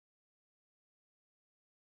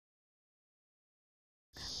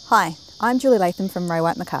Hi, I'm Julie Latham from Ray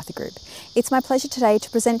White McCarthy Group. It's my pleasure today to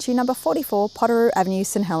present to you number 44 Potoroo Avenue,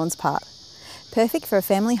 St Helens Park. Perfect for a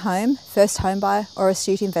family home, first home buyer or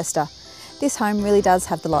astute investor. This home really does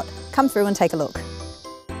have the lot. Come through and take a look.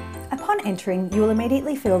 Upon entering, you will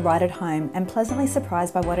immediately feel right at home and pleasantly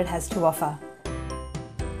surprised by what it has to offer.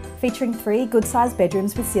 Featuring 3 good-sized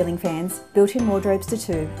bedrooms with ceiling fans, built-in wardrobes to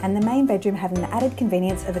 2, and the main bedroom having the added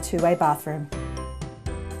convenience of a 2-way bathroom.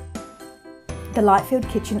 The light-filled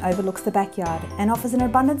kitchen overlooks the backyard and offers an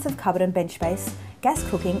abundance of cupboard and bench space, gas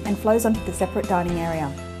cooking, and flows onto the separate dining area.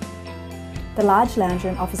 The large lounge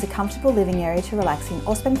room offers a comfortable living area to relax in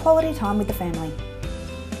or spend quality time with the family.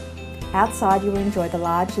 Outside you will enjoy the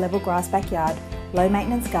large level grass backyard, low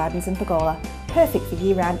maintenance gardens and pergola, perfect for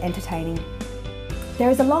year-round entertaining. There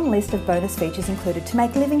is a long list of bonus features included to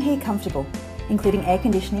make living here comfortable, including air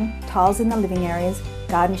conditioning, tiles in the living areas,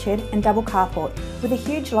 garden shed and double carport with a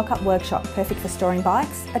huge lock-up workshop perfect for storing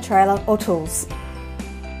bikes, a trailer or tools.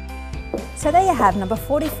 So there you have number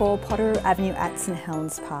 44 Potoroo Avenue at St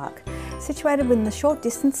Helens Park. Situated within the short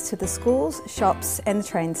distance to the schools, shops and the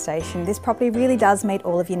train station, this property really does meet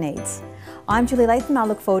all of your needs. I'm Julie Latham and I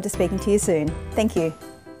look forward to speaking to you soon. Thank you.